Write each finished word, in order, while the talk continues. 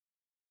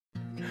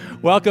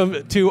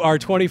Welcome to our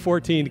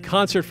 2014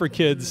 Concert for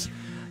Kids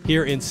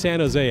here in San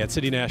Jose at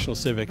City National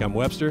Civic. I'm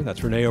Webster,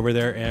 that's Renee over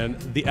there, and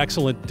the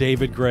excellent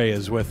David Gray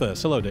is with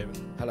us. Hello, David.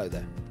 Hello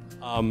there.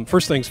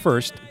 First things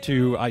first,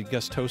 to, I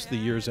guess, toast the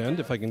year's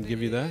end, if I can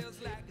give you that.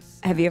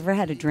 Have you ever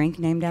had a drink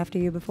named after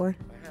you before?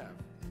 I have,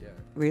 yeah.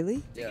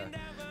 Really? Yeah.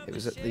 It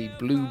was at the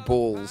Blue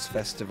Balls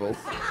Festival.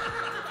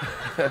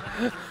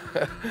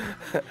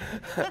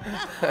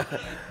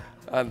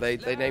 And they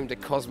named a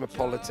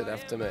Cosmopolitan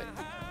after me.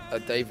 A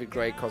David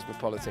Gray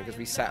Cosmopolitan, because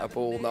we sat up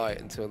all night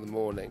until the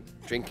morning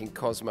drinking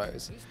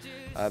Cosmos,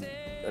 and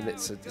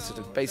it's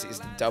basically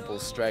it's double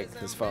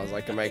strength as far as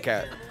I can make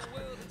out.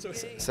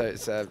 So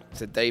it's a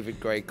David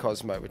Gray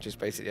Cosmo, which is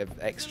basically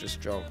extra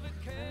strong.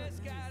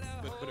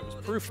 But it was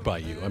proofed by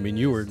you. I mean,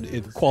 you were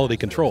in quality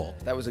control.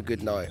 That was a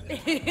good night.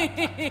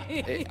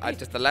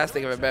 The last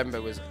thing I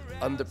remember was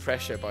Under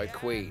Pressure by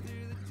Queen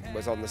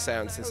was on the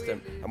sound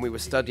system, and we were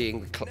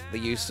studying the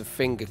use of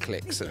finger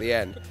clicks at the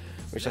end,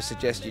 which I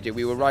suggest you do.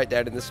 We were right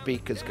down in the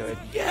speakers going,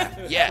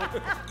 yeah, yeah,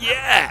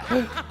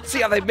 yeah. See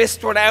how they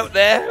missed one out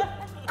there?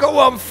 Go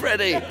on,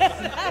 Freddie.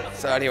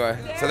 So anyway,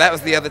 so that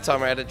was the other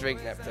time I had a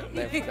drink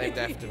named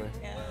after me.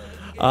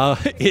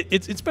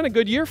 It's been a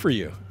good year for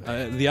you.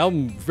 The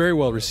album very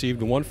well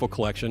received, a wonderful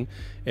collection,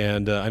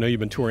 and I know you've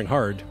been touring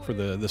hard for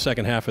the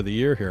second half of the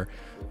year here.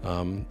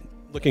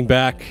 Looking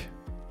back,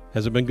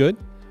 has it been good?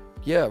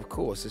 Yeah, of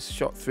course. It's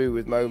shot through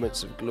with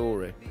moments of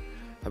glory.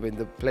 I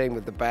mean, playing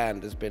with the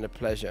band has been a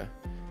pleasure,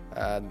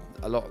 and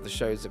a lot of the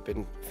shows have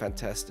been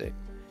fantastic.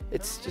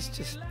 It's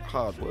just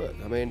hard work.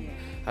 I mean,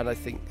 and I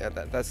think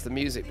that's the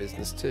music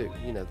business too.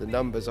 You know, the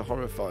numbers are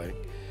horrifying,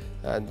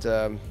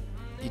 and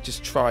you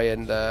just try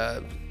and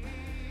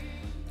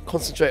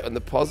concentrate on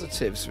the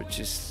positives, which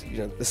is, you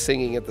know, the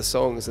singing of the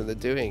songs and the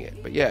doing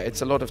it. But yeah,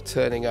 it's a lot of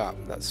turning up.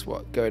 That's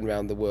what going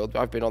around the world.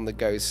 I've been on the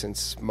go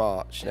since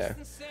March now,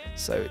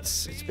 so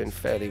it's been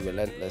fairly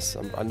relentless.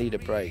 I need a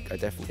break. I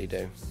definitely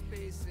do.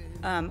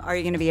 Are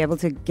you going to be able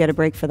to get a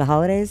break for the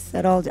holidays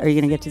at all? Are you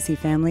going to get to see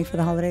family for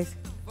the holidays?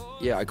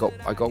 Yeah, I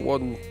got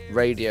one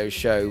radio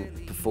show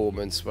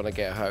performance when I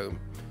get home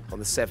on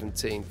the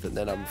 17th, and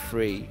then I'm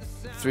free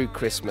through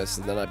Christmas,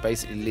 and then I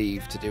basically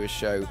leave to do a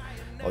show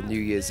on New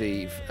Year's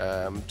Eve,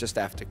 just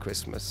after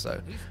Christmas.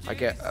 So I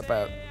get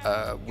about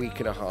a week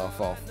and a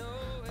half off,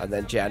 and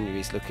then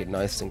January's looking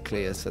nice and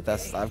clear. So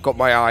I've got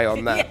my eye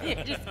on that.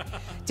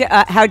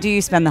 How do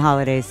you spend the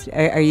holidays?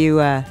 Are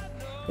you?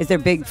 Is there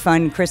big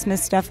fun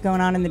Christmas stuff going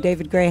on in the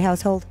David Gray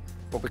household?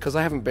 Well, because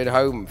I haven't been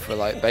home for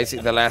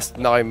basically the last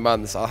 9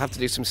 months, I'll have to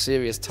do some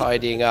serious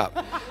tidying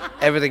up.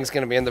 Everything's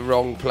going to be in the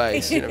wrong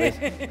place, you know what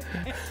I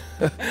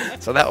mean?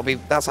 So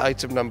that's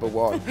item number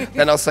one.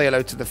 Then I'll say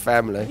hello to the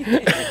family.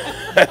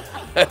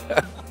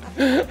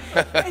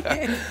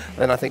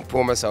 Then I think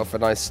pour myself a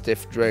nice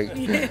stiff drink.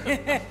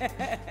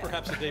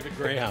 Perhaps a David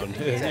Greyhound.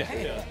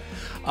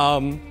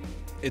 Yeah.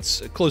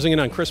 It's closing in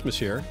on Christmas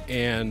here,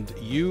 and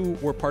you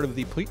were part of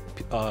the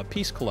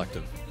Peace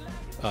Collective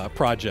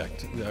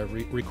project,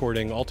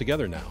 recording all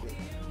together now.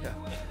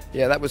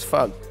 Yeah, that was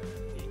fun.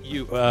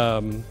 You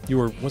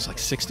were, was like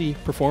 60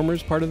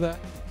 performers part of that?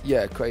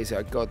 Yeah, crazy.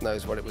 God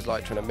knows what it was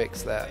like trying to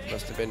mix that. It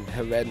must have been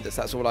horrendous.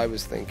 That's all I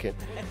was thinking.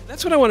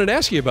 That's what I wanted to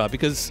ask you about,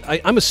 because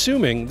I'm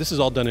assuming this is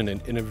all done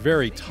in a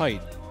very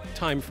tight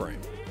time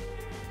frame.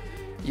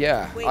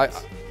 Yeah. Wait,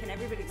 can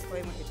everybody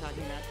explain what you're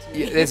talking about to me?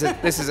 Yeah,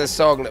 this is a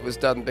song that was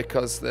done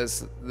because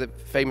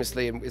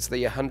famously it's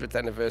the 100th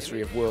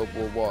anniversary of World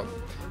War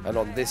I, and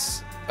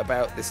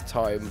about this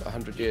time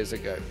 100 years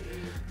ago,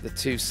 the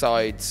two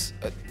sides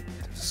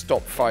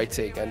stopped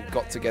fighting and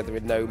got together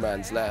in no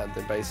man's land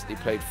and basically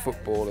played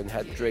football and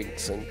had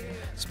drinks and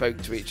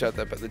spoke to each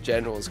other, but the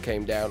generals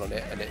came down on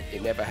it, and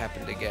it never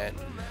happened again.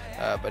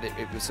 But it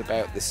was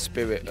about this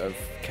spirit of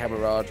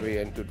camaraderie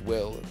and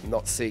goodwill,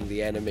 not seeing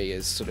the enemy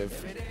as sort of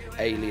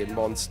alien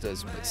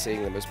monsters, but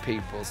seeing them as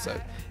people. So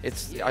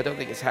I don't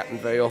think it's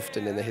happened very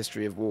often in the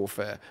history of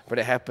warfare, but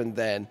it happened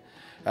then.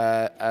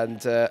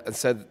 And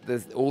so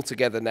All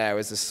Together Now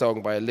is a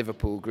song by a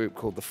Liverpool group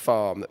called The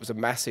Farm that was a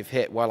massive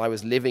hit while I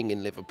was living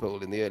in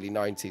Liverpool in the early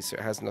 90s, so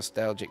it has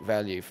nostalgic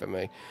value for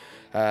me.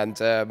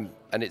 And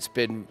it's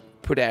been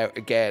put out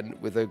again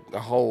with a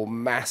whole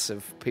mass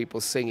of people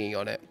singing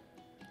on it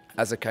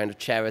as a kind of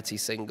charity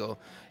single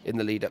in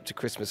the lead up to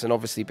Christmas, and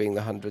obviously being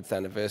the 100th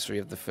anniversary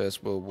of the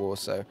First World War.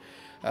 So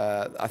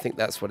I think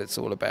that's what it's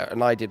all about.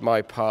 And I did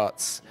my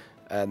parts.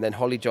 And then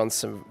Holly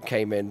Johnson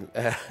came in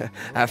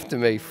after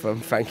me from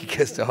Frankie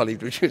Kiss to Holly,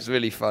 which was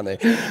really funny.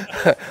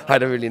 I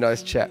had a really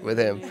nice chat with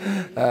him.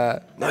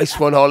 Nice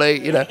one,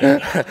 Holly. You know,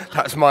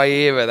 that's my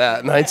era,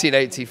 that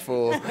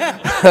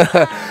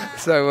 1984.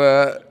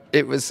 So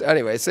it was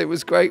anyway. So it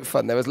was great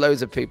fun. There was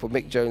loads of people.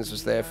 Mick Jones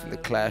was there from the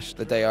Clash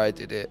the day I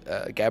did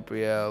it.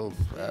 Gabrielle,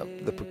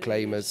 the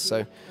Proclaimers.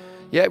 So.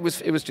 Yeah, it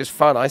was just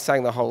fun. I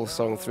sang the whole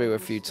song through a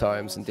few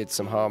times and did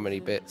some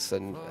harmony bits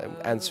and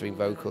answering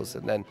vocals,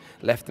 and then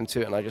left them to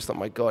it. And I just thought,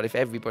 my God, if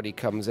everybody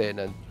comes in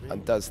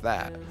and does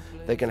that,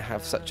 they're going to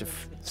have such a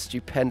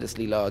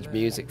stupendously large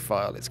music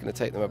file. It's going to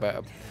take them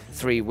about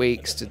 3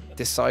 weeks to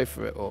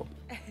decipher it all.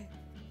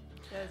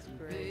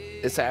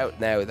 It's out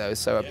now though,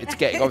 so it's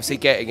obviously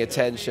getting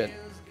attention.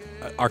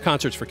 Our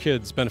concerts for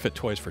kids benefit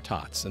Toys for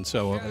Tots, and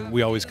so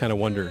we always kind of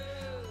wonder,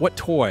 what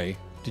toy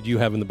did you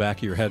have in the back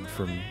of your head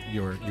from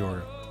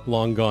your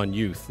long gone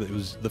youth that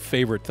was the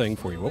favorite thing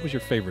for you? What was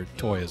your favorite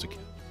toy as a kid?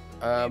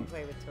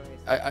 Play with toys.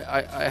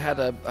 I had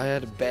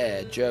a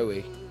bear,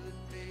 Joey.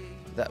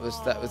 That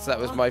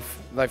was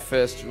my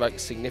first like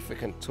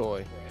significant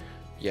toy.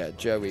 Yeah,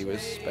 Joey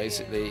was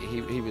basically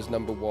he was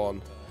number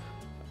one,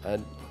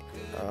 and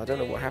I don't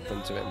know what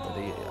happened to him, but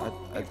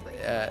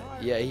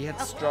he had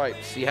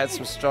stripes. He had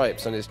some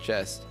stripes on his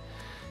chest.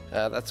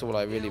 That's all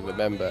I really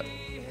remember.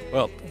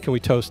 Well, can we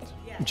toast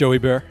Joey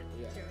Bear?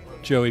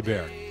 Joey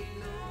Bear.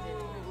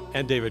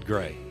 And David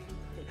Gray.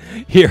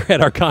 Here at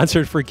our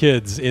concert for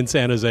kids in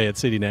San Jose at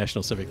City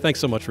National Civic. Thanks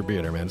so much for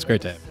being here, man. It's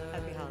great to have you.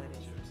 Happy holidays.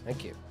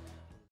 Thank you.